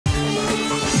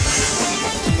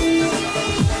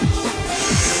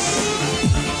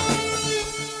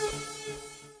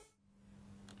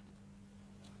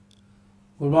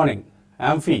Good morning.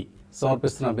 Amphi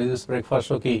సమర్పిస్తున్న business breakfast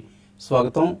షోకి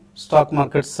స్వాగతం. స్టాక్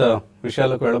మార్కెట్స్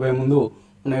విషయాలకు వెళ్ళబోయే ముందు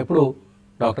మనం ఎప్పుడు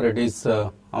డాక్టర్ రెడ్డిస్,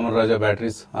 అమర్ రాజా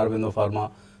batteries, Aurobindo pharma,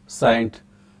 saint,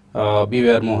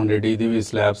 BVR Mohan Reddy,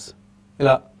 Divi's labs,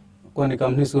 ఇలా కొన్ని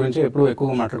కంపెనీస్ గురించి ఎప్పుడు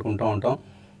ఎక్కువగా మాట్లాడుకుంటూ ఉంటాం.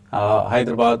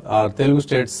 హైదరాబాద్ తెలుగు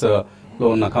స్టేట్స్ లో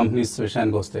ఉన్న కంపెనీస్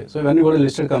విషయానికి వస్తే సో ఇవన్నీ కూడా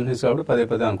లిస్టెడ్ కంపెనీస్ కాబట్టి పదే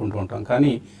పదే అనుకుంటూ ఉంటాం.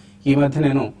 కానీ ఈ మధ్య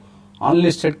నేను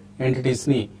అన్లిస్టెడ్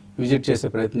ఎంటిటీస్ని విజిట్ చేసే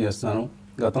ప్రయత్నం చేస్తున్నాను.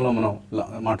 గతంలో మనం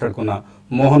మాట్లాడుకున్న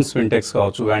మోహన్ స్వింటెక్స్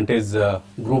కావచ్చు, వాంటేజ్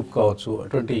గ్రూప్ కావచ్చు,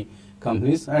 అటువంటి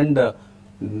కంపెనీస్. అండ్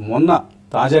మొన్న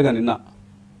తాజాగా నిన్న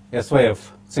ఎస్వైఎఫ్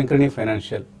సింక్రనీ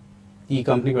ఫైనాన్షియల్ ఈ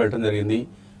కంపెనీకి వెళ్ళడం జరిగింది.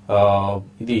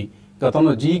 ఇది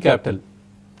గతంలో జీఈ క్యాపిటల్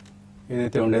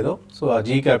ఏదైతే ఉండేదో సో ఆ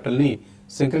జీఈ క్యాపిటల్ని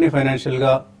సింక్రనీ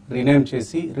ఫైనాన్షియల్గా రీనేమ్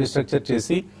చేసి రీస్ట్రక్చర్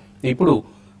చేసి ఇప్పుడు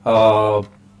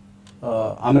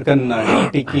అమెరికన్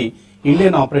ఎంటిటీకి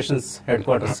ఇండియన్ ఆపరేషన్స్ హెడ్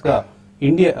క్వార్టర్స్గా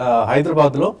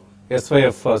హైదరాబాద్లో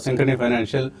ఎస్వైఎఫ్ సింక్రనీ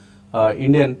ఫైనాన్షియల్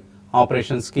ఇండియన్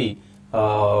ఆపరేషన్స్కి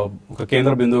ఒక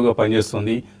కేంద్ర బిందువుగా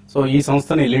పనిచేస్తుంది. సో ఈ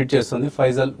సంస్థని లీడ్ చేస్తుంది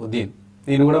ఫైజల్ ఉద్దీన్.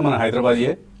 ఈయన కూడా మన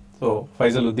హైదరాబాదీయే. సో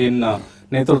ఫైజల్ ఉద్దీన్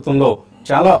నేతృత్వంలో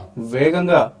చాలా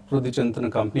వేగంగా వృద్ధి చెందుతున్న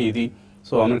కంపెనీ ఇది.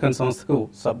 సో అమెరికన్ సంస్థకు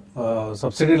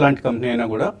సబ్సిడీ లాంటి కంపెనీ అయినా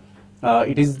కూడా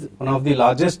it is one of the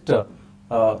largest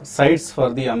sites for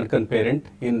the American parent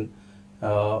in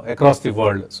across the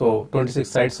world. So 26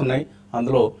 sites ఉన్నాయి.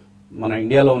 అందులో మన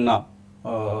ఇండియాలో ఉన్న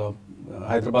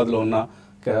హైదరాబాద్లో ఉన్న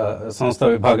సంస్థ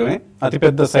విభాగమే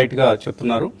అతిపెద్ద సైట్గా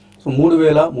చెప్తున్నారు. సో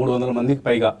 3,300 మందికి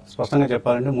పైగా, స్పష్టంగా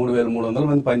చెప్పాలంటే 3,300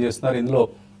 మంది పనిచేస్తున్నారు. ఇందులో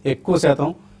ఎక్కువ శాతం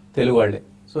తెలుగు వాళ్లే.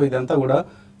 సో ఇదంతా కూడా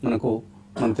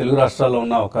మన తెలుగు రాష్ట్రాల్లో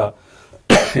ఉన్న ఒక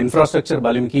ఇన్ఫ్రాస్ట్రక్చర్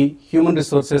బలింకి, హ్యూమన్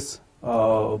రిసోర్సెస్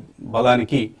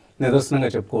బలానికి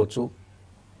నిదర్శనంగా చెప్పుకోవచ్చు.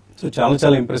 సో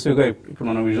చాలా ఇంప్రెసివ్గా ఇప్పుడు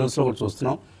మనం విజువల్స్లో కూడా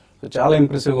చూస్తున్నాం. సో చాలా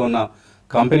ఇంప్రెసివ్గా ఉన్న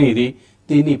కంపెనీ ఇది.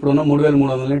 దీన్ని ఇప్పుడున్న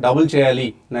 3,300ని డబుల్ చేయాలి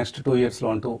నెక్స్ట్ 2 yearsలో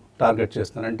అంటూ టార్గెట్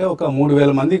చేస్తున్నారు. అంటే ఒక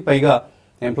 3,000 మందికి పైగా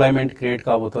ఎంప్లాయ్మెంట్ క్రియేట్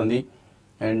కాబోతోంది.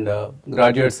 అండ్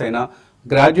గ్రాడ్యుయేట్స్ అయినా,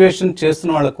 గ్రాడ్యుయేషన్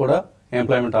చేస్తున్న వాళ్ళకు కూడా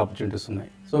ఎంప్లాయ్మెంట్ ఆపర్చునిటీస్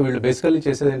ఉన్నాయి. సో వీళ్ళు బేసికల్లీ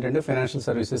చేసేది ఏంటంటే financial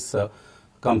services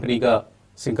కంపెనీగా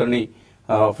synchrony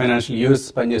financial US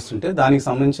పనిచేస్తుంటే దానికి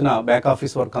సంబంధించిన బ్యాక్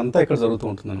ఆఫీస్ వర్క్ అంతా ఇక్కడ జరుగుతూ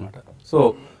ఉంటుంది అనమాట. సో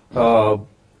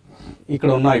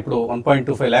ఇక్కడ ఉన్న ఇప్పుడు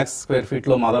 1.25 lakhs square feet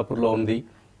లో మాదాపూర్లో ఉంది,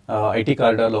 ఐటీ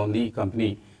కారిడార్లో ఉంది ఈ కంపెనీ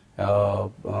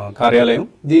కార్యాలయం.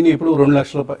 దీన్ని ఇప్పుడు 2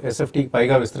 లక్షల ఎస్ఎఫ్టీకి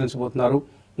పైగా విస్తరించబోతున్నారు.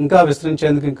 ఇంకా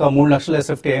విస్తరించేందుకు ఇంకా 3 లక్షల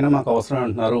ఎస్ఎఫ్టీ అయినా మాకు అవసరం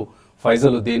అంటున్నారు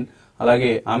ఫైజల్ ఉద్దీన్.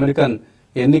 అలాగే అమెరికన్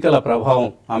ఎన్నికల ప్రభావం,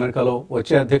 అమెరికాలో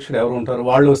వచ్చే అధ్యక్షుడు ఎవరు ఉంటారు,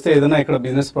 వాళ్ళు వస్తే ఏదైనా ఇక్కడ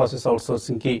బిజినెస్ ప్రాసెస్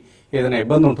అవుట్సోర్సింగ్ కి ఏదైనా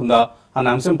ఇబ్బంది ఉంటుందా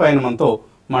అన్న అంశంపై ఆయన మనతో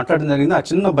మాట్లాడడం జరిగింది. ఆ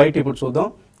చిన్న బయట ఇప్పుడు చూద్దాం.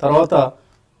 తర్వాత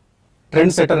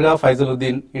ట్రెండ్ సెటర్ గా ఫైజల్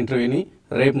ఉద్దీన్ ఇంటర్వ్యూని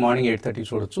రేపు మార్నింగ్ 8:30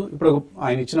 చూడొచ్చు. ఇప్పుడు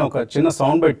ఆయన ఇచ్చిన ఒక చిన్న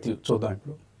సౌండ్ బైట్ చూద్దాం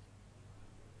ఇప్పుడు.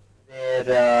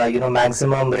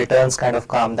 Maximum returns kind of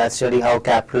come. That's really how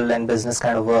capital and business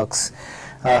kind of works.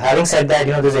 Having said that,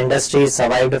 this industry has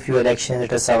survived a few elections.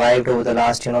 It has survived over the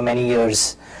last, many years.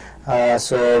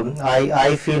 So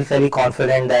I feel fairly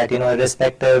confident that,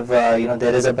 irrespective,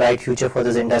 there is a bright future for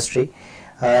this industry.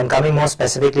 And coming more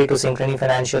specifically to Synchrony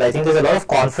Financial, I think there's a lot of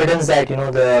confidence that,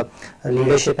 the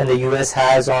leadership in the US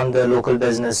has on the local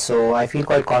business. So I feel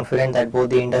quite confident that both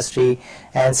the industry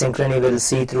and Synchrony will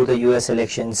see through the US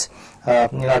elections.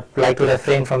 I'd like to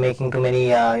refrain from making too many,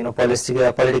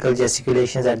 political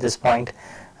gesticulations at this point.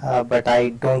 But I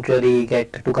don't really get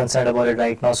too concerned about it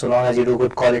right now, so long as you do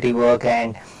good quality work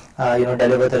and,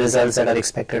 deliver the results that are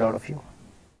expected out of you.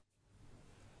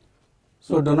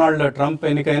 So Donald Trump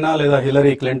ఎన్నికైనా లేదా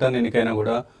Hillary Clinton ఎన్నికైనా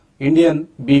కూడా Indian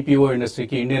BPO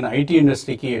ఇండస్ట్రీకి, Indian IT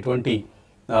ఇండస్ట్రీకి ఎటువంటి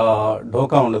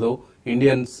ఢోకా ఉండదు.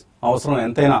 Indians అవసరం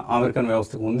ఎంతైనా American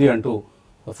వ్యవస్థకు ఉంది అంటూ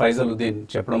ఫైజల్ ఉద్దీన్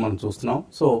చెప్పడం మనం చూస్తున్నాం.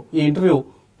 సో ఈ ఇంటర్వ్యూ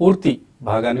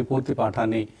పూర్తి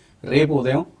పాఠాన్ని రేపు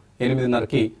ఉదయం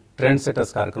 8:30కి ట్రెండ్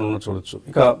సెటర్స్ కార్యక్రమంలో చూడొచ్చు.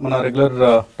 ఇక మన రెగ్యులర్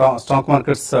స్టాక్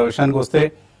మార్కెట్స్ విషయానికి వస్తే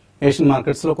ఏషియన్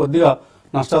మార్కెట్స్ లో కొద్దిగా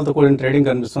నష్టాలతో కూడిన ట్రేడింగ్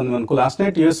కనిపిస్తుంది మనకు. లాస్ట్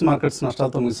నైట్ యూఎస్ మార్కెట్స్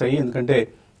నష్టాలతో ముగిశాయి. ఎందుకంటే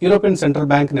యూరోపియన్ సెంట్రల్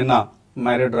బ్యాంక్ నిన్న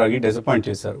మారియో డ్రాఘి డిసప్పాయింట్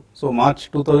చేశారు. సో మార్చ్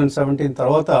 2017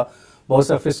 తర్వాత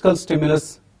బహుశా ఫిస్కల్ స్టిమ్యులస్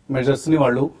మెజర్స్ ని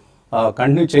వాళ్ళు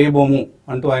కంటిన్యూ చేయబోము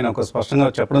అంటూ ఆయన ఒక స్పష్టంగా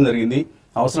చెప్పడం జరిగింది.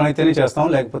 అవసరమైతేనే చేస్తాం,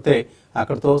 లేకపోతే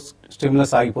అక్కడితో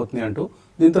స్టిమ్యులస్ ఆగిపోతుంది అంటూ.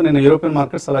 దీంతో నిన్న యూరోపియన్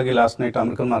మార్కెట్స్ అలాగే లాస్ట్ నైట్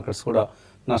అమెరికన్ మార్కెట్స్ కూడా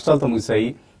నష్టాలతో ముగిశాయి.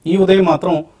 ఈ ఉదయం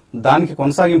మాత్రం దానికి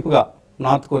కొనసాగింపుగా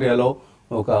నార్త్ కొరియాలో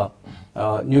ఒక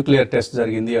న్యూక్లియర్ టెస్ట్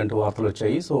జరిగింది అంటూ వార్తలు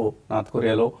వచ్చాయి. సో నార్త్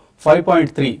కొరియాలో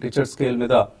 5.3 రిచర్డ్ స్కేల్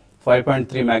మీద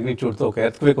 5.3 మ్యాగ్నిట్యూడ్తో ఒక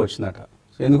ఎర్త్ క్వేక్ వచ్చిందట.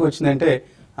 సో ఎందుకు వచ్చిందంటే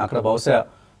అక్కడ బహుశా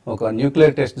ఒక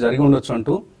న్యూక్లియర్ టెస్ట్ జరిగి ఉండొచ్చు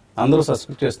అంటూ అందరూ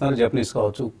సస్పెక్ట్ చేస్తున్నారు, జపనీస్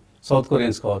కావచ్చు, సౌత్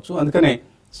కొరియన్స్ కావచ్చు. అందుకనే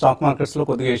స్టాక్ మార్కెట్స్ లో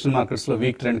కొద్దిగా ఏషియన్ మార్కెట్స్ లో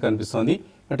వీక్ ట్రెండ్ కనిపిస్తోంది.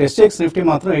 బట్ ఎస్టీఎక్స్ నిఫ్టీ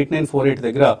మాత్రం 8948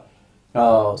 దగ్గర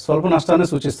స్వల్ప నష్టాన్ని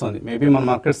సూచిస్తుంది. మేబీ మన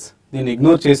మార్కెట్స్ దీన్ని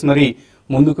ఇగ్నోర్ చేసి మరీ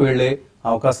ముందుకు వెళ్లే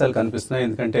అవకాశాలు కనిపిస్తున్నాయి.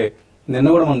 ఎందుకంటే నిన్న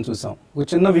కూడా మనం చూసాం, ఒక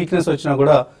చిన్న వీక్నెస్ వచ్చినా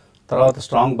కూడా తర్వాత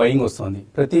స్ట్రాంగ్ బయింగ్ వస్తుంది.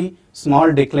 ప్రతి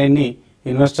స్మాల్ డిక్లైన్ ని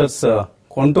ఇన్వెస్టర్స్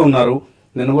కొంటూ ఉన్నారు.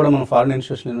 నిన్న కూడా మన foreign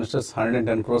institutional investors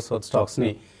 110 crores worth stocks ని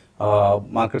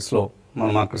మన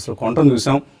మార్కెట్స్ లో కొనటం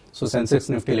చూసాం. సో సెన్సెక్స్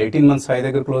నిఫ్టీలు 18 months హై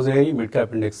దగ్గర క్లోజ్ అయ్యాయి. Mid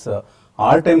cap index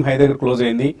all time high దగ్గర క్లోజ్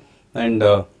అయింది. అండ్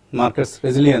మార్కెట్స్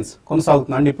రెసిలియన్స్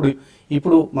కొనసాగుతుంది. అండ్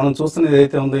ఇప్పుడు మనం చూస్తున్నది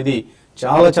ఏదైతే ఉందో ఇది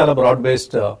చాలా broad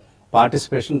based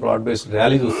participation, broad based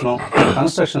rally చూస్తున్నాం.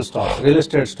 Construction stocks, real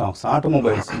estate stocks,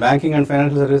 automobiles, banking and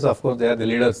financial service of course they are the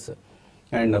leaders.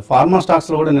 And pharma stocks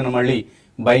లో కూడా నిన్న మళ్ళీ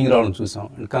బయింగ్ రావడం చూసాం.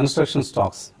 అండ్ కన్స్ట్రక్షన్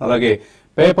స్టాక్స్, అలాగే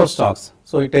paper stocks.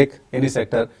 So you take any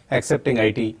sector excepting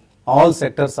IT, all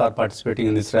sectors are participating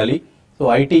in this rally. So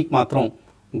ఐటీకి మాత్రం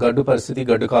గడ్డు పరిస్థితి,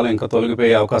 గడ్డు కాలం ఇంకా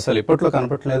తొలగిపోయే అవకాశాలు ఇప్పట్లో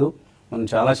కనపట్లేదు. మనం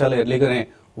చాలా ఎర్లీగానే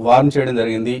వార్న్ చేయడం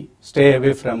జరిగింది, stay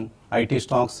away from IT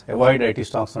stocks, avoid IT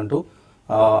stocks అంటూ.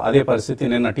 అదే పరిస్థితి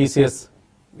నిన్న టీసీఎస్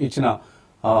ఇచ్చిన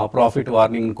ప్రాఫిట్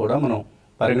వార్నింగ్ కూడా మనం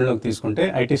పరిగణలోకి తీసుకుంటే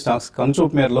ఐటీ స్టాక్స్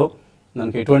కంచూపు మేరలో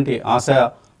మనకి ఎటువంటి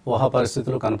ఊహా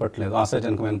పరిస్థితులు కనపట్లేదు,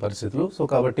 ఆశాజనకమైన పరిస్థితులు. సో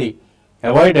కాబట్టి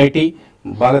అవాయిడ్ ఐటీ,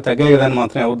 బాగా తగ్గాయి కదా అని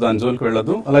మాత్రం ఎవరు దాని జోలికి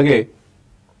వెళ్ళదు. అలాగే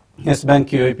ఎస్ బ్యాంక్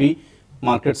క్యూఐపీ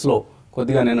మార్కెట్స్ లో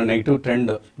కొద్దిగా నేను నెగిటివ్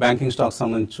ట్రెండ్ బ్యాంకింగ్ స్టాక్స్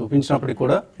సంబంధించి చూపించినప్పటికీ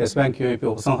కూడా ఎస్ బ్యాంక్ క్యూఐపీ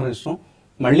ఉపసంహరించడం,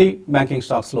 మళ్ళీ బ్యాంకింగ్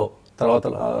స్టాక్స్ లో తర్వాత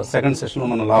సెకండ్ సెషన్ లో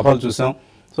మనం లాభాలు చూసాం.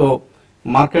 So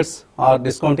markets are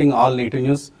discounting all negative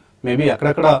news. Maybe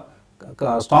అక్కడక్కడ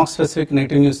స్టాక్ స్పెసిఫిక్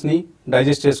నెగిటివ్ న్యూస్ ని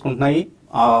డైజెస్ట్ చేసుకుంటున్నాయి,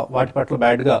 వాటి పట్ల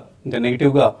బ్యాడ్ గా ఇంకా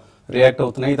నెగిటివ్ గా రియాక్ట్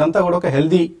అవుతున్నాయి. ఇదంతా కూడా ఒక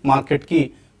హెల్దీ మార్కెట్ కి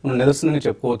మనం నిదర్శనంగా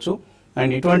చెప్పుకోవచ్చు.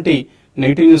 అండ్ ఇటువంటి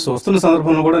నెగిటివ్ న్యూస్ వస్తున్న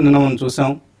సందర్భంలో కూడా నిన్న మనం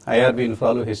చూసాం ఐఆర్బి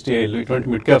ఇన్ఫ్రాలు, హెచ్డిఐలు, ఇటువంటి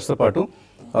మిడ్ క్యాప్స్ తో పాటు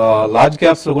లార్జ్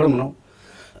క్యాప్స్ లో కూడా మనం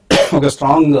ఒక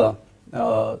స్ట్రాంగ్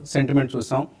సెంటిమెంట్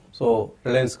చూసాం. సో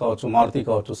రిలయన్స్ కావచ్చు, మారుతి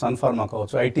కావచ్చు, సన్ ఫార్మా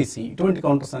కావచ్చు, ఐటీసీ, ఇటువంటి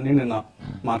కౌంటర్స్ అన్ని నిన్న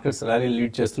మార్కెట్స్ ర్యాలీ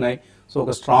లీడ్ చేస్తున్నాయి. సో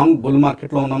ఒక స్ట్రాంగ్ బుల్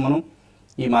మార్కెట్ లో ఉన్నాం మనం.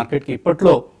 ఈ మార్కెట్ కి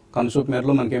ఇప్పట్లో కన్సూప్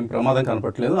మేరలో మనకేం ప్రమాదం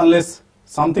కనపట్లేదు, అన్లెస్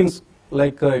సంథింగ్స్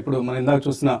లైక్ ఇప్పుడు మనం ఇందాక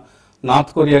చూసిన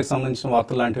నార్త్ కొరియాకి సంబంధించిన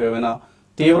వార్తలు లాంటివి ఏమైనా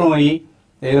తీవ్రం అయ్యి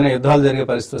ఏదైనా యుద్ధాలు జరిగే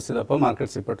పరిస్థితి వస్తే తప్ప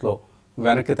మార్కెట్స్ ఇప్పట్లో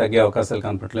వెనక్కి తగ్గే అవకాశాలు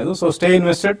కనపట్లేదు. So stay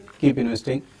invested, keep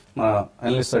investing. మా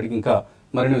అనలిస్ట్ అడిగి ఇంకా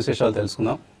మరిన్ని విశేషాలు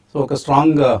తెలుసుకుందాం. సో ఒక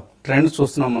స్ట్రాంగ్ ట్రెండ్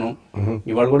చూస్తున్నాం మనం.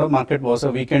 ఇవాళ కూడా మార్కెట్ బహుశా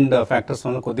వీకెండ్ ఫ్యాక్టర్స్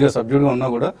వల్ల కొద్దిగా సబ్డ్యూడ్ గా ఉన్నా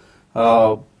కూడా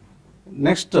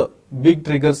next big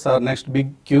triggers are next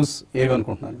big cues ఏవి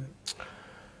అనుకుంటున్నారు?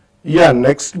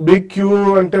 నెక్స్ట్ బిగ్ క్యూ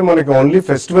అంటే మనకి ఓన్లీ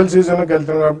ఫెస్టివల్ సీజన్ కి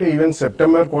వెళ్తాం కాబట్టి ఈవెన్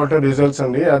సెప్టెంబర్ క్వార్టర్ రిజల్ట్స్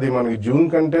అండి, అది మనకి జూన్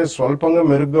కంటే స్వల్పంగా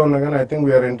మెరుగ్గా ఉన్నా కానీ I think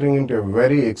we are entering in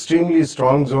very extremely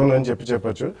strong zone అని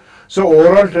చెప్పొచ్చు. సో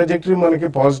ఓవరాల్ ట్రెజెక్టరీ మనకి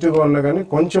పాజిటివ్ గా ఉన్నా కానీ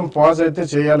కొంచెం పాజ్ అయితే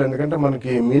చేయాలి, ఎందుకంటే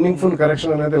మనకి మీనింగ్ఫుల్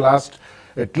కరెక్షన్ అనేది లాస్ట్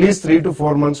అట్లీస్ట్ 3 to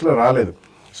 4 months లో రాలేదు.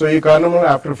 సో ఈ కారణంలో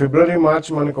ఆఫ్టర్ ఫిబ్రవరి మార్చ్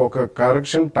మనకి ఒక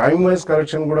కరెక్షన్, టైమ్ వైజ్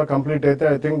కరెక్షన్ కూడా కంప్లీట్ అయితే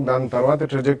ఐ థింక్ దాని తర్వాత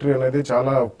ట్రెజెక్టరీ అనేది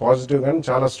చాలా పాజిటివ్ గా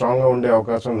చాలా స్ట్రాంగ్ గా ఉండే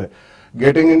అవకాశం ఉంది.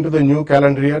 Getting in to the new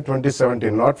calendar year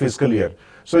 2017, not physical year.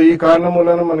 So ఈ కారణం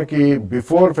వలన మనకి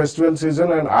before festival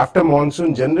season and after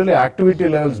monsoon generally activity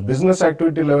levels, business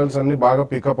activity levels అన్ని బాగా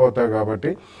పికప్ అవుతాయి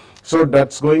కాబట్టి so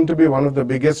that's going to be one of the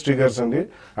biggest triggers అండి.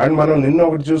 And మనం నిన్న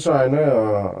ఒకటి చూసాం, ఆయన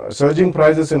సర్జింగ్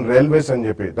ప్రైజెస్ ఇన్ రైల్వేస్ అని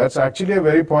చెప్పి, that's actually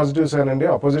very positive sign అండి.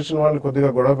 అపోజిషన్ వాళ్ళు కొద్దిగా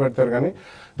గొడవ పెడతారు కానీ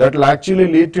that will actually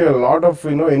lead to lot of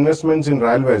investments in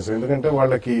railways, ఎందుకంటే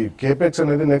వాళ్ళకి కేపెక్స్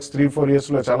అనేది నెక్స్ట్ 3-4 years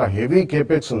లో చాలా హెవీ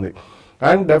కేపెక్స్ ఉంది.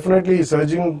 అండ్ డెఫినెట్లీ ఈ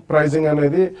సర్జింగ్ ప్రైజింగ్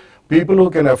అనేది people who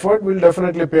can afford will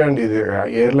definitely pay అండి. ఇది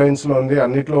ఎయిర్లైన్స్ లో ఉంది,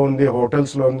 అన్నిట్లో ఉంది,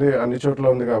 హోటల్స్ లో ఉంది, అన్ని చోట్ల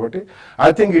ఉంది. కాబట్టి ఐ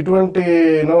థింక్ ఇటువంటి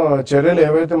చర్యలు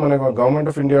ఏవైతే మన గవర్నమెంట్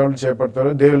ఆఫ్ ఇండియా వాళ్ళు చేపడతారో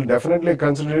they will definitely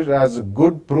consider it as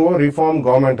good pro reform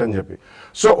government అని చెప్పి.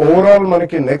 సో ఓవరాల్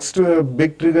మనకి next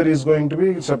big trigger is going to be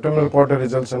September quarter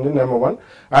results అండి, number 1.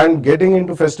 And getting in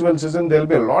to festival season they will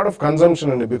be lot of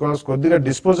consumption అండి, because కొద్దిగా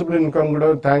disposable income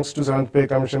కూడా thanks to 7th pay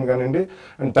commission కానివ్వండి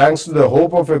and thanks to the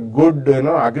hope of a good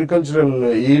agricultural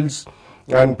yields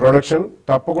and production,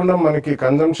 తప్పకుండా మనకి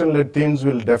consumption lead themes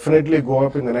will definitely go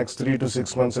up in the next 3 to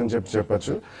 6 months అని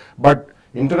చెప్పచ్చు. But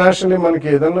internationally మనకి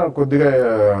ఏదన్నా కొద్దిగా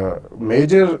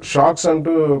major shocks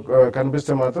అంటూ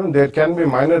కనిపిస్తే మాత్రం there can be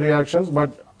minor reactions,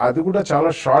 but అది కూడా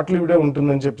చాలా షార్ట్ లివ్డే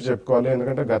ఉంటుందని చెప్పుకోవాలి.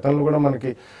 ఎందుకంటే గతంలో కూడా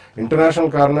మనకి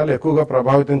ఇంటర్నేషనల్ కారణాలు ఎక్కువగా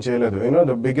ప్రభావితం చేయలేదు.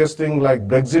 The biggest thing like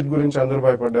Brexit గురించి అందరూ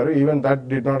భయపడ్డారు, even that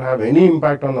did not have any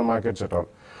impact on the markets at all.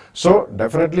 So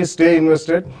definitely stay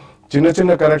invested.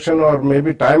 చిన్న correction or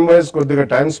maybe time wise కొద్దిగా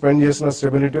టైం స్పెండ్ చేసిన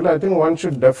స్టెబిలిటీలో I think one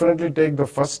should definitely take the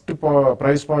first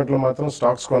price point లో మాత్రం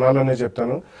stocks కొనాలనే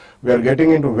చెప్తాను. We are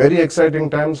getting in to very exciting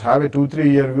times, have a 2-3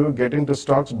 year view, get in to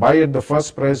stocks, by at the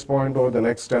first price point over the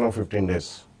next 10 or 15 days.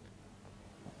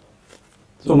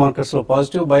 So markets లో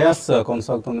positive bias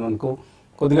కొనసాగుతుంది. మనకు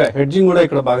కొద్దిగా hedging కూడా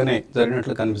ఇక్కడ బాగానే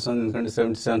జరిగినట్లు కనిపిస్తుంది. ఎందుకంటే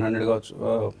 7700 కావచ్చు,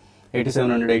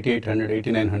 8700, 8800,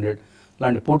 8900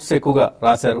 లాంటి పుట్స్ ఎక్కువగా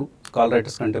రాశారు. కాల్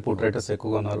రైటర్స్ కంటే పుట్ రైటర్స్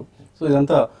ఎక్కువగా ఉన్నారు. సో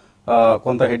ఇదంతా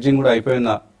కొంత హెడ్జింగ్ కూడా అయిపోయిన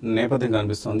నేపథ్యం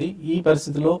కనిపిస్తుంది. ఈ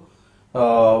పరిస్థితిలో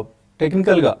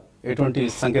టెక్నికల్ గా ఎటువంటి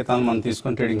సంకేతాలను మనం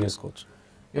తీసుకొని ట్రేడింగ్ చేసుకోవచ్చు?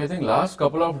 I think last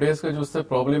couple of days గా చూస్తే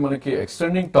ప్రాబ్లీ మనకి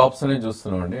ఎక్స్టెండింగ్ టాప్స్ అనేది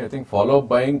చూస్తున్నాం అండి. I think follow up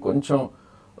buying కొంచెం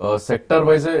సెక్టర్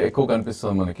వైజే ఎక్కువ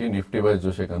కనిపిస్తుంది మనకి నిఫ్టీ వైజ్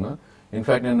చూసే కన్నా.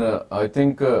 ఇన్ఫాక్ట్ నేను ఐ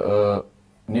థింక్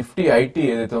నిఫ్టీ ఐటీ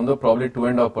ఏదైతే ఉందో ప్రాబ్లీ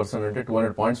 2.5% అంటే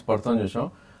 200 పాయింట్స్ పడుతుంది చూసాం.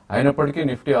 అయినప్పటికీ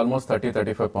Nifty almost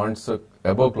 30-35 points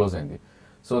above close అయింది.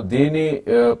 సో దీని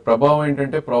ప్రభావం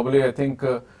ఏంటంటే probably I think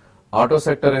auto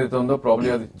sector ఏదైతే ఉందో ప్రాబ్లీ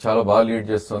అది చాలా బాగా లీడ్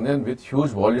చేస్తుంది. And with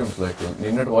huge volumes, like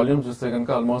నిన్నటి వాల్యూమ్స్ చూస్తే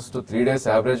కనుక ఆల్మోస్ట్ 3 days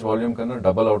యావరేజ్ వాల్యూమ్ కన్నా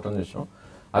డబల్ అవటం చూసాం.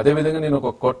 అదేవిధంగా నేను ఒక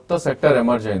కొత్త సెక్టర్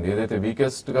ఎమర్జ్ అయింది ఏదైతే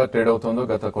వీకెస్ట్ గా ట్రేడ్ అవుతుందో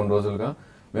గత కొన్ని రోజులుగా,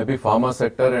 maybe pharma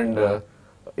sector and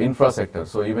infra sector.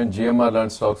 So even GMR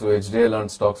లాంటి స్టాక్స్, హెచ్డిఐ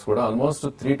లాంటి స్టాక్స్ కూడా ఆల్మోస్ట్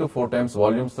 3 to 4 times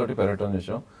వాల్యూమ్స్ తోటి పెరగటం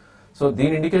చూసాం. సో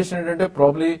దీని ఇండికేషన్ ఏంటంటే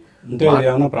ప్రాబ్లీ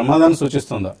ఏమైనా ప్రమాదాన్ని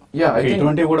సూచిస్తుందా? Yeah, I think-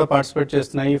 ఇటువంటి కూడా పార్టిసిపేట్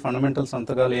చేస్తున్నాయి, ఫండమెంటల్స్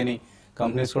అంతగా లేని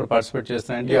కంపెనీస్ కూడా పార్టిసిపేట్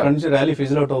చేస్తున్నాయి. ఇక్కడ నుంచి ర్యాలీ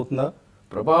ఫిజిల్ అవుట్ అవుతుందా?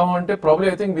 ప్రభావం అంటే probably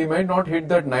I think we might not hit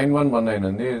that 9119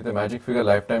 అండి, అయితే magic figure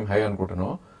life time high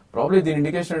అనుకుంటున్నాం. ప్రాబ్లీ దీని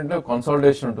ఇండికేషన్ అంటే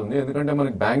కన్సాలిడేషన్ ఉంటుంది. ఎందుకంటే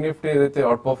మనకి బ్యాంక్ నిఫ్టీ ఏదైతే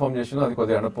అవుట్ పర్ఫార్మ్ చేసిందో అది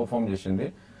కొద్దిగా అండర్ పర్ఫార్మ్ చేసింది.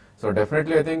 So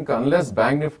definitely I think unless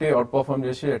bank Nifty out perform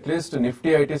చేసి అట్లీస్ట్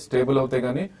నిఫ్టీ ఐటీ స్టేబుల్ అవుతే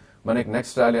గానీ మనకి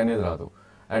నెక్స్ట్ ర్యాలీ అనేది రాదు.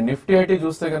 అండ్ నిఫ్టీ ఐటీ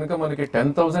చూస్తే కనుక మనకి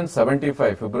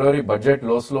 10,075 ఫిబ్రవరి బడ్జెట్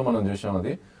లోస్ లో మనం చూసాం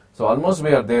అది. So almost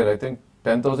we are there. I think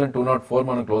 10,204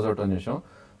 మనం క్లోజ్ అవుట్ అని చూసాం.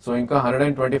 సో ఇంకా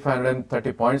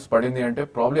 125-130 పాయింట్స్ పడింది అంటే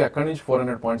ప్రాబ్లీ అక్కడి నుంచి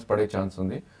 400 పాయింట్స్ పడే ఛాన్స్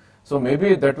ఉంది. So maybe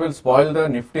that will spoil the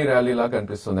Nifty rally లాగా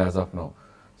అనిపిస్తుంది as of now.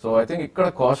 So I think ఇక్కడ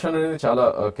కాషన్ అనేది చాలా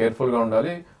కేర్ఫుల్ గా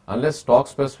ఉండాలి, అన్లెస్ స్టాక్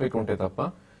స్పెసిఫిక్ ఉంటే తప్ప.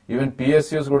 ఈవెన్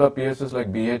పిఎస్యూస్ కూడా, PSUs like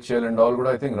BHEL and all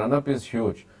కూడా I think run-up is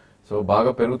huge. So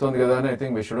బాగా పెరుగుతుంది కదా అని I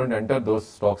think we shouldn't enter those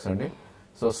stocks అండి.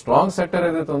 సో స్ట్రాంగ్ సెక్టర్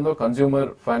ఏదైతే ఉందో కన్స్యూమర్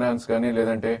ఫైనాన్స్ కానీ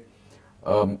లేదంటే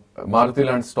మారుతి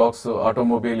లాంటి స్టాక్స్,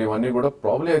 ఆటోమొబైల్, ఇవన్నీ కూడా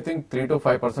probably I think 3 to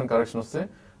 5% correction వస్తే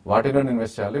వాటిలో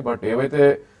ఇన్వెస్ట్ చేయాలి. బట్ ఏవైతే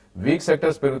వీక్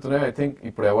సెక్టర్స్ పెరుగుతున్నాయో ఐ థింక్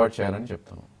ఇప్పుడు అవాయిడ్ చేయాలని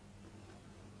చెప్తున్నాను.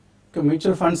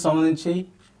 మ్యూచువల్ ఫండ్స్ సంబంధించి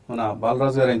మన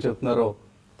బాలరాజు గారు ఏం చెప్తున్నారో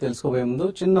తెలుసుకోబోయే ముందు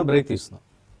చిన్న బ్రేక్ తీస్తున్నాం.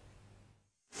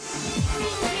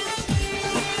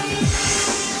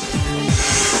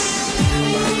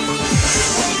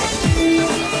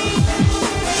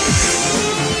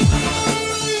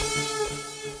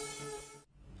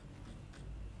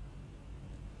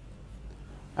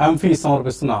 ఆంఫీ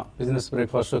సమర్పిస్తున్న బిజినెస్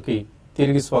బ్రేక్ఫాస్ట్ లోకి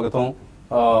తిరిగి స్వాగతం.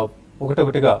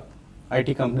 ఒకటొకటిగా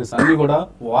ఐటీ కంపెనీస్ అన్ని కూడా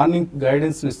వార్నింగ్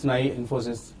గైడెన్స్ ఇస్తున్నాయి.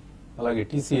 ఇన్ఫోసిస్, అలాగే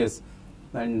టీసీఎస్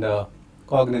అండ్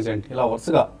కాగ్నిజెంట్, ఇలా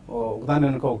వరుసగా ఒకదాని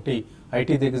వెనుక ఒకటి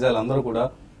ఐటీ దిగ్గజాలు అందరూ కూడా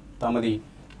తమది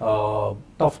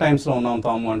టఫ్ టైమ్స్ లో ఉన్నాం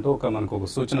తాము అంటూ మనకు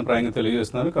ఒక సూచన ప్రాయంగా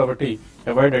తెలియజేస్తున్నారు. కాబట్టి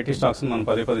అవాయిడ్ ఐటీ స్టాక్స్ మనం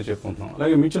పదే చెప్పుకుంటున్నాం.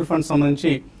 అలాగే మ్యూచువల్ ఫండ్స్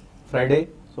సంబంధించి ఫ్రైడే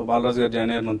బాలరాజు గారు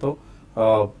జాయిన్ అయ్యారు మనతో.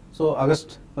 So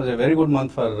August was a very good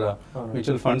month for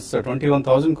mutual funds.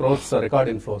 21,000 crores record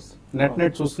inflows.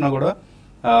 Net చూస్తున్నా కూడా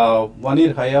 1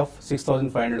 year high of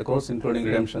 6,500 crores including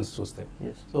redemptions చూస్తే.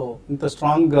 సో ఇంత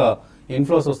స్ట్రాంగ్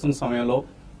ఇన్ఫ్లోస్ వస్తున్న సమయంలో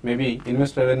మేబీ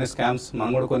ఇన్వెస్టర్ అవేర్నెస్ క్యాంప్స్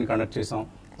మనం కూడా కొన్ని కండక్ట్ చేసాం.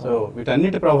 సో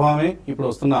వీటన్నిటి ప్రభావమే ఇప్పుడు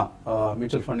వస్తున్న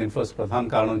మ్యూచువల్ ఫండ్ ఇన్ఫ్లోస్ ప్రధాన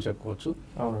కారణం అని చెప్పుకోవచ్చు.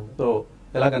 సో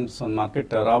ఎలా కనిపిస్తుంది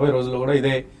మార్కెట్? రాబోయే రోజుల్లో కూడా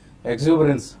ఇదే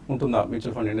ఎగ్జూబరెన్స్ ఉంటుందా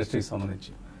మ్యూచువల్ ఫండ్ ఇండస్ట్రీకి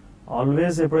సంబంధించి?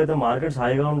 ఆల్వేస్ ఎప్పుడైతే మార్కెట్స్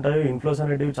హైగా ఉంటాయో ఇన్ఫ్లోస్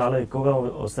అనేటివి చాలా ఎక్కువగా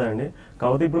వస్తాయండి.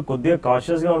 కాబట్టి ఇప్పుడు కొద్దిగా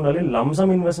కాషియస్ గా ఉండాలి.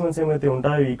 లంసమ్ ఇన్వెస్ట్మెంట్స్ ఏమైతే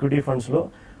ఉంటాయో ఈక్విటీ ఫండ్స్ లో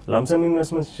లంసమ్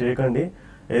ఇన్వెస్ట్మెంట్స్ చేయకండి.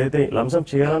 ఏదైతే లంసమ్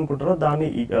చేయాలనుకుంటారో దాన్ని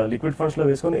లిక్విడ్ ఫండ్స్ లో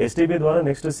వేసుకొని ఎస్టీబీ ద్వారా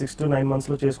నెక్స్ట్ 6 to 9 months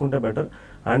లో చేసుకుంటే బెటర్.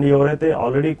 అండ్ ఎవరైతే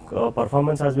already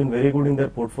performance has been very good in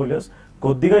their portfolios,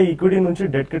 కొద్దిగా ఈక్విటీ నుంచి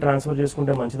డెట్ కి ట్రాన్స్ఫర్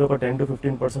చేసుకుంటే మంచిది, ఒక 10 to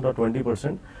 15% or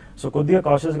 20%. సో కొద్దిగా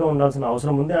కాషియస్ గా ఉండాల్సిన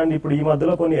అవసరం ఉంది. అండ్ ఇప్పుడు ఈ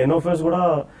మధ్యలో కొన్ని ఎన్ఓఎఫ్ఎస్ కూడా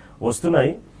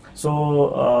వస్తున్నాయి. సో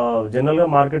జనరల్ గా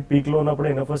మార్కెట్ పీక్ లో ఉన్నప్పుడు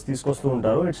ఎన్ఎఫ్ఎస్ తీసుకొస్తూ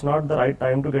ఉంటారు. It's not the right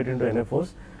time to get in to NFS.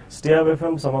 Stay away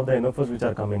from some of the NFS which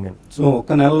are coming in. So ఒక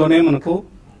నెలలోనే మనకు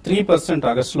 3%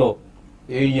 ఆగస్ట్ లో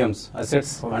ఏఈఎంస్,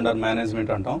 అసెట్స్ అండర్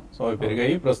మేనేజ్మెంట్ అంటాం, సో అవి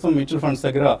పెరిగాయి. ప్రస్తుతం మ్యూచువల్ ఫండ్స్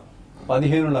దగ్గర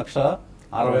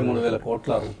 15,63,000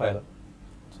 కోట్ల రూపాయలు.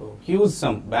 So huge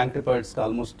some. Bank deposits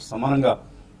almost సమానంగా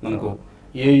మనకు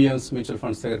ఏఈఎంస్ మ్యూచువల్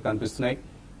ఫండ్స్ దగ్గర కనిపిస్తున్నాయి.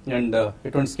 అండ్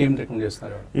ఎటువంటి స్కీమ్ రికమెండ్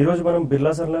చేస్తున్నారు? ఈ రోజు మనం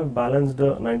Birla sir life balanced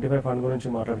 95 fund గురించి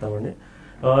మాట్లాడతామండి.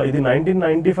 ఇది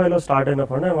 1995 లో స్టార్ట్ అయిన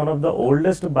fund and one of the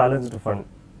oldest balanced fund.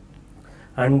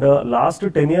 And last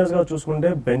 10 years గా చూసుకుంటే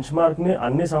బెంచ్ మార్క్ ని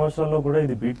అన్ని సంవత్సరాల్లో కూడా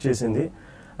ఇది బీట్ చేసింది.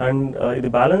 అండ్ ఇది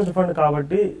బ్యాలెన్స్డ్ ఫండ్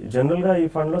కాబట్టి జనరల్ గా ఈ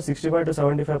ఫండ్ లో 65 to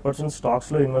 75% స్టాక్స్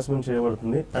లో ఇన్వెస్ట్మెంట్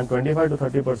చేయబడుతుంది అండ్ 25 to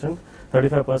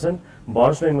 35%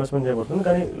 బాండ్స్ లో ఇన్వెస్ట్మెంట్ చేయబడుతుంది.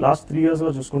 కానీ లాస్ట్ 3 years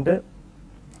లో చూసుకుంటే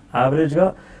యావరేజ్ గా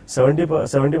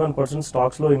 71%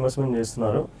 స్టాక్స్ లో ఇన్వెస్ట్మెంట్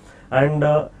చేస్తున్నారు. అండ్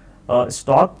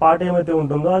స్టాక్ పార్ట్ ఏమైతే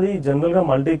ఉంటుందో అది జనరల్ గా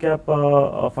మల్టీ క్యాప్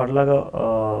ఫండ్ లాగా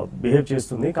బిహేవ్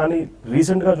చేస్తుంది. కానీ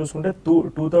రీసెంట్ గా చూసుకుంటే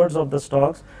 2/3 of the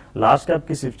stocks large cap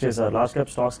కి షిఫ్ట్ చేశారు, లార్జ్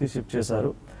క్యాప్ స్టాక్స్ కి షిఫ్ట్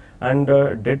చేశారు. అండ్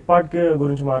డెట్ పార్ట్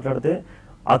గురించి మాట్లాడితే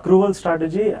accrual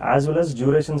strategy as well as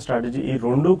duration strategy ఈ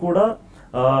రెండు కూడా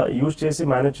యూజ్ చేసి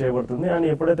మేనేజ్ చేయబడుతుంది. అండ్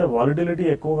ఎప్పుడైతే వాలిడిలిటీ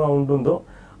ఎక్కువగా ఉంటుందో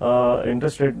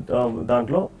ఇంట్రెస్ట్ రేట్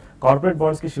దాంట్లో కార్పొరేట్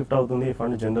బాండ్స్ కి షిఫ్ట్ అవుతుంది ఈ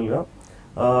ఫండ్ జనరల్ గా.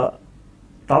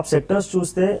 టాప్ సెక్టర్స్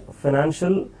చూస్తే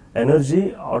financial, energy,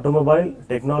 automobile,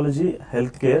 technology,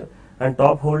 health care. And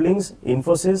top holdings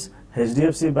Infosys,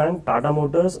 HDFC bank, Tata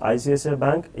Motors, ICICI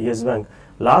bank, yes bank.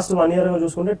 Last 1 year గా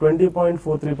చూసుకుంటే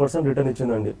 20.43% రిటర్న్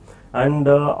ఇచ్చిందండి. అండ్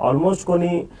ఆల్మోస్ట్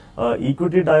కొన్ని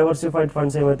ఈక్విటీ డైవర్సిఫైడ్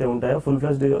ఫండ్స్ ఏమైతే ఉంటాయో, full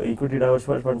fledged equity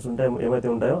diversified funds ఏమైతే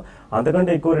ఉంటాయో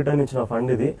అంతకంటే ఎక్కువ రిటర్న్ ఇచ్చిన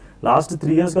ఫండ్ ఇది. లాస్ట్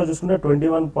 3 years గా చూసుకుంటే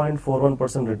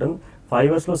 21.41% రిటర్న్, 5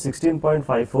 years లో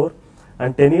 16.54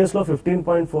 అండ్ 10 years లో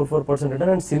 15.44%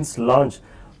 return. And since launch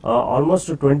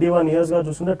almost 21 years గా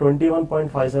చూసుకుంటే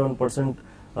 21.57%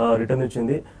 రిటర్న్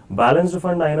ఇచ్చింది. బ్యాలెన్స్డ్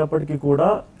ఫండ్ అయినప్పటికీ కూడా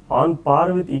on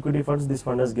par with equity funds this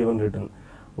fund Hess given return.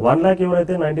 1 lakh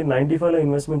ఎవరైతే 1995 లో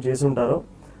ఇన్వెస్ట్మెంట్ చేసి ఉంటారో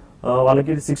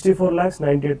వాళ్ళకి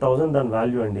 64,98,000 దాని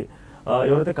వాల్యూ అండి.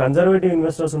 ఎవరైతే కన్జర్వేటివ్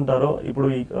ఇన్వెస్టర్స్ ఉంటారో, ఇప్పుడు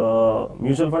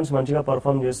మ్యూచువల్ ఫండ్స్ మంచిగా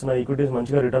పర్ఫార్మ్ చేస్తున్న, ఈక్విటీస్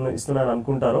మంచిగా రిటర్న్ ఇస్తున్నారు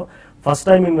అనుకుంటారో, first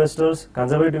time investors,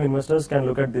 conservative investors can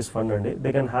look at this fund అండి.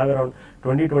 They can have around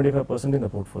 20-25% in the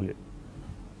portfolio.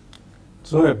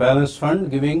 So A balanced fund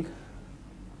giving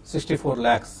 64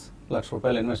 lakhs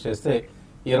రూపాయలు ఇన్వెస్ట్ చేస్తే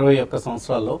 21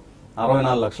 సంవత్సరాల్లో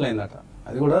 64 లక్షలు అయిందట.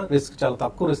 అది కూడా రిస్క్, చాలా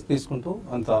తక్కువ రిస్క్ తీసుకుంటూ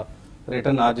అంత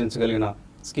రిటర్న్ ఆర్జించగలిగిన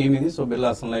స్కీమ్ ఇది. So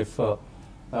Birla sun life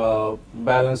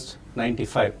balanced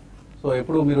 95. So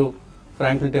ఎప్పుడు మీరు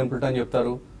ఫ్రాంక్లిన్ టెంపుల్టన్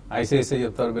చెప్తారు, ఐసిఐసిఐ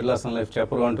చెప్తారు, బిర్లా సన్ లైఫ్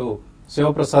చెప్పరు అంటూ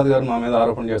శివప్రసాద్ గారు మా మీద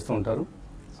ఆరోపణ చేస్తూ ఉంటారు.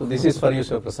 So this is for you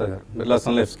Sivaprasad గారు. బిర్లా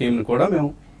సన్ లైఫ్ స్కీమ్ ని కూడా మేము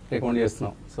రికమెండ్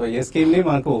చేస్తున్నాం. సో ఏ స్కీమ్ ని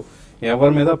మనకు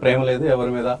ఎవరి మీద ప్రేమ లేదు,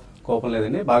 ఎవరి మీద కోపం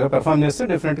లేదండి. బాగా పెర్ఫామ్ చేస్తే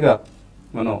డెఫినెట్ గా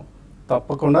మనం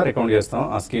తప్పకుండా రికమెండ్ చేస్తాం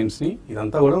ఆ స్కీమ్స్ ని.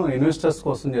 ఇదంతా కూడా ఇన్వెస్టర్స్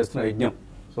కోసం చేస్తున్న యజ్ఞం.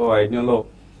 సో ఆ యజ్ఞంలో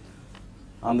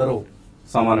అందరూ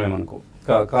సమానమే మనకు.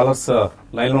 కాలర్స్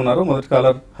లైన్ లో ఉన్నారు. మొదటి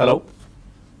caller, hello.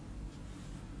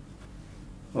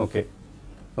 Okay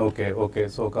okay okay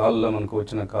so కాల్లో మనకు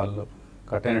వచ్చిన కాల్లో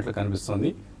కట్ అయినట్లు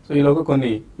కనిపిస్తుంది. సో ఈలోగా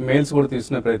కొన్ని మెయిల్స్ కూడా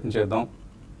తీసుకునే ప్రయత్నం చేద్దాం.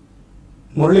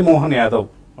 మురళీమోహన్ యాదవ్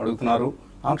అడుగుతున్నారు,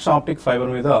 ఆక్ష ఆప్టిక్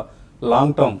ఫైబర్ మీద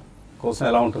లాంగ్ టర్మ్ కోసం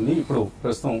ఎలా ఉంటుంది? ఇప్పుడు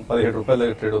ప్రస్తుతం 17 రూపాయల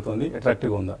దగ్గర ట్రేడ్ అవుతుంది.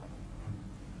 అట్రాక్టివ్ ఉందా?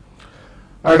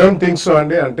 ఐ డోంట్ థింక్ సో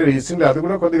అండి. అంటే రీసెంట్లీ అది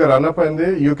కూడా కొద్దిగా రన్అప్ అయింది.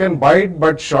 You can byte,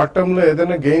 but short term లో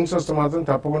ఏదైనా గెయిన్స్ వస్తే మాత్రం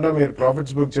తప్పకుండా మీరు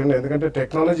ప్రాఫిట్స్ బుక్ చేయండి. ఎందుకంటే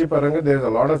టెక్నాలజీ పరంగా there is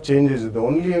a lot of changes.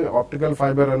 Only optical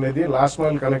fibre అనేది లాస్ట్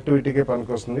మైల్ కనెక్టివిటీకే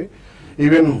పనికొస్తుంది.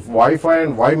 Even wifi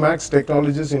and WiMAX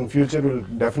technologies in future will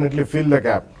definitely fill the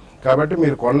gap. కాబట్టి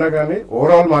మీరు కొన్నా కానీ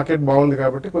ఓవరాల్ మార్కెట్ బాగుంది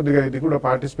కాబట్టి కొద్దిగా ఇది కూడా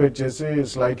పార్టిసిపేట్ చేసి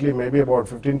స్లైట్లీ మేబీ అబౌట్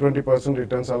 15-20%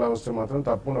 రిటర్న్స్ అలా వస్తే మాత్రం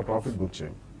తప్పకుండా ప్రాఫిట్ బుక్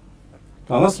చేయండి.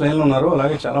 కామర్స్ లైన్ లో ఉన్నారు.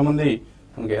 అలాగే చాలా మంది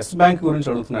మనకి ఎస్ బ్యాంక్ గురించి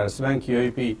అడుగుతున్నారు. ఎస్ బ్యాంక్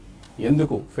యూఐపీ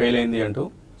ఎందుకు ఫెయిల్ అయింది అంటూ.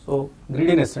 సో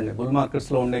గ్రీడీనెస్ అండి, బుల్ మార్కెట్స్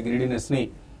లో ఉండే గ్రీడీనెస్ ని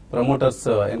ప్రమోటర్స్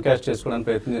ఎన్కాష్ చేసుకోవడానికి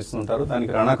ప్రయత్నం చేస్తుంటారు.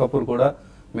 దానికి రాణా కపూర్ కూడా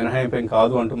మినహాయింపేం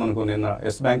కాదు అంటూ మనకు నిన్న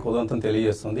ఎస్ బ్యాంక్ ఉదంతం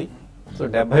తెలియజేస్తుంది. సో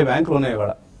 70 బ్యాంకులు ఉన్నాయి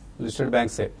ఇవాళ, లిస్టెడ్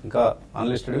బ్యాంక్సే, ఇంకా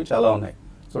అన్లిస్టెడ్ చాలా ఉన్నాయి.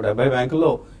 సో 70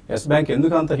 బ్యాంకుల్లో ఎస్ బ్యాంక్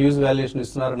ఎందుకు అంత హ్యూజ్ వాల్యుయేషన్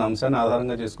ఇస్తున్నారన్న అంశాన్ని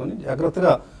ఆధారంగా చేసుకుని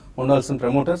జాగ్రత్తగా ఉండాల్సిన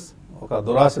ప్రమోటర్స్ ఒక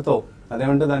దురాశతో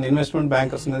అదేమంటే దాని ఇన్వెస్ట్మెంట్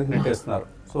బ్యాంకర్స్ మీదకి నెట్టేస్తున్నారు.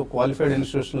 సో క్వాలిఫైడ్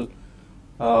ఇన్స్టిట్యూషనల్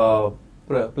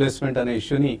ప్లేస్మెంట్ అనే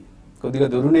ఇష్యూని కొద్దిగా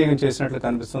దుర్వినియోగం చేసినట్లు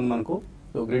కనిపిస్తుంది మనకు.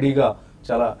 సో గ్రీడీగా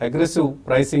చాలా అగ్రెసివ్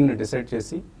ప్రైసింగ్ ని డిసైడ్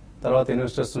చేసి తర్వాత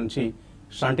ఇన్వెస్టర్స్ నుంచి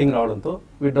షంటింగ్ రావడంతో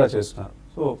విత్డ్రా చేస్తున్నారు.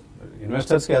 సో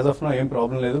ఇన్వెస్టర్స్ కి యాజ్ ఆఫ్ నో ఏం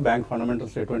ప్రాబ్లం లేదు, బ్యాంక్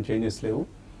ఫండమెంటల్స్ ఎటువంటి చేంజెస్ లేవు.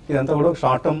 ఇదంతా కూడా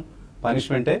short term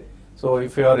పనిష్మెంటే. So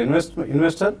if you are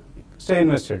investor stay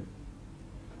invested.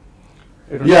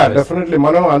 Yeah definitely.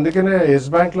 మనం అందుకనే ఎస్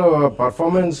బ్యాంక్ లో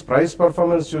ప్రైస్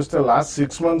పర్ఫార్మెన్స్ చూస్తే లాస్ట్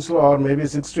 6 months లో ఆర్ మేబీ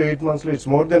 6 to 8 months లో ఇట్స్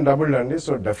మోర్ దెన్ డబుల్డ్ అండి.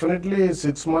 సో డెఫినెట్లీ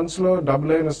 6 months లో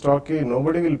డబుల్ అయిన స్టాక్ కి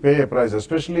nobody will pay A price.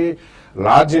 Especially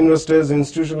large investors,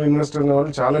 institutional investors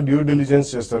వాళ్ళు చాలా డ్యూ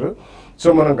డిలిజెన్స్ చేస్తారు. సో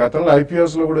మనం గతంలో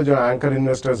ఐపీఎస్ లో కూడా యాంకర్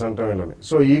ఇన్వెస్టర్స్ అంటాం వీళ్ళని.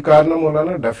 సో ఈ కారణం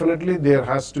వలన definitely there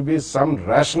has to be some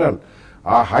rational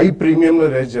ఆ హై ప్రీమియం లో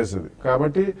రేజ్ చేసేది.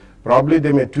 కాబట్టి probably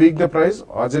they may tweak the price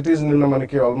as it is. నిన్న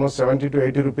మనకి ఆల్మోస్ట్ 70 to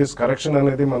 80 రూపీస్ కరెక్షన్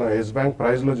అనేది మనం ఎస్ బ్యాంక్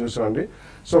ప్రైస్ లో చూసామండి.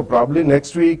 So probably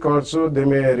next week also they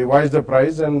may revise the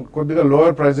price and కొద్దిగా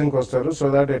లోవర్ ప్రైసింగ్ వస్తారు. సో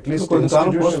దాట్ అట్లీస్ట్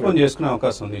పోస్ట్పోన్ చేసుకునే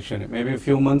అవకాశం ఉంది ఇష్యూని, మేబీ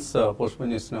ఫ్యూ మంత్స్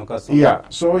పోస్ట్పోన్ చేసుకునే అవకాశం. యా,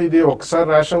 సో ఇది ఒకసారి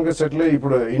రేషన్ గా సెటిల్.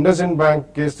 ఇప్పుడు ఇండస్ ఇండ్ బ్యాంక్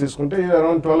కేసు తీసుకుంటే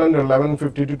అరౌండ్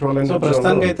 1150 to 1200. సో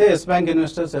ప్రస్తుతానికి అయితే ఎస్ బ్యాంక్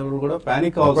ఇన్వెస్టర్స్ ఎవరు కూడా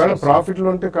పానిక్ అవ్వాలి. ప్రాఫిట్ లో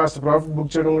ఉంటే కాస్త ప్రాఫిట్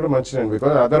బుక్ చేయడం కూడా మంచిదండి,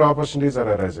 because other opportunities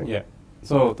are arising.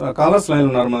 So callers line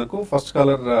ఉన్నారు మనకు. ఫస్ట్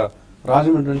కాలర్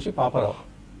రాజమండ్రి నుంచి పాపారావు.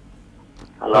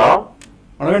 హలో,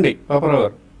 అడగండి పాపారావు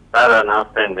గారు. సార్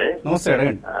నమస్తే అండి. నమస్తే,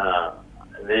 అడగండి.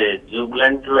 ఇది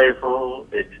Jubilant life,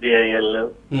 HDIL,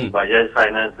 Bajaj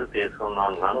finance తీసుకుందాం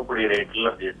అన్నాను. ఇప్పుడు ఈ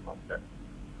రేట్లలో తీసుకుంటారు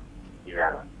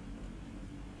ఇవాళ.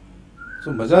 సో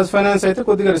బజాజ్ ఫైనాన్స్ అయితే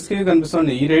కొద్దిగా రిస్కీగా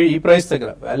కనిపిస్తుంది ఈ ప్రైస్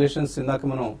దగ్గర. వాల్యుయేషన్స్ ఇందాక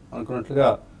మనం అనుకున్నట్లుగా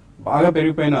బాగా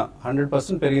పెరిగిపోయిన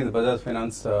 100% పెరిగింది బజాజ్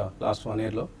ఫైనాన్స్ లాస్ట్ 1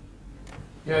 year లో.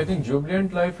 Yeah, I think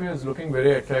Jubilant Life is looking very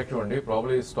attractive అండి.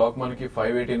 ప్రాబ్లీ స్టాక్ మనకి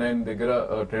 589 దగ్గర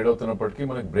ట్రేడ్ అవుతున్నప్పటికీ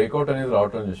మనకి బ్రేక్అవుట్ అనేది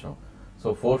రావటం చూసాం. సో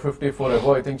 454 ఎబో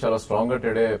ఐ థింక్ చాలా స్ట్రాంగ్ గా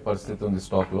ట్రేడ్ అయ్యే పరిస్థితి ఉంది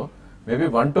స్టాక్ లో. మేబీ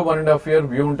 1 to 1.5 year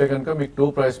వ్యూ ఉంటే కనుక మీకు 2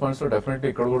 ప్రైస్ పాయింట్స్ లో డెఫినెట్లీ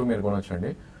ఇక్కడ కూడా మీరు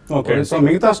కొనొచ్చండి. ఓకే, సో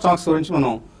మిగతా స్టాక్స్ గురించి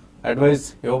మనం అడ్వైస్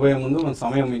ఇవ్వబోయే ముందు మన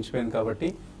సమయం మించిపోయింది కాబట్టి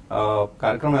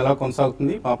కార్యక్రమం ఎలా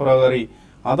కొనసాగుతుంది, పాపారావు గారి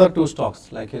other 2 stocks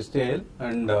like HDIL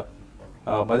and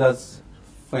Bajaj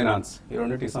finance ఈ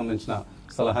రెండింటికి సంబంధించిన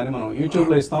సలహాని మనం యూట్యూబ్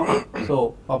లో ఇస్తాం. సో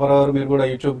పాపారావు గారు మీరు కూడా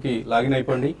యూట్యూబ్ కి లాగిన్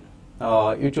అయిపోండి.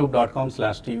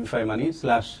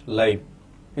 youtube.com/tv5money/live.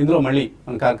 ఇందులో మళ్ళీ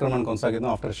మన కార్యక్రమాన్ని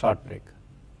కొనసాగిద్దాం ఆఫ్టర్ షార్ట్ బ్రేక్.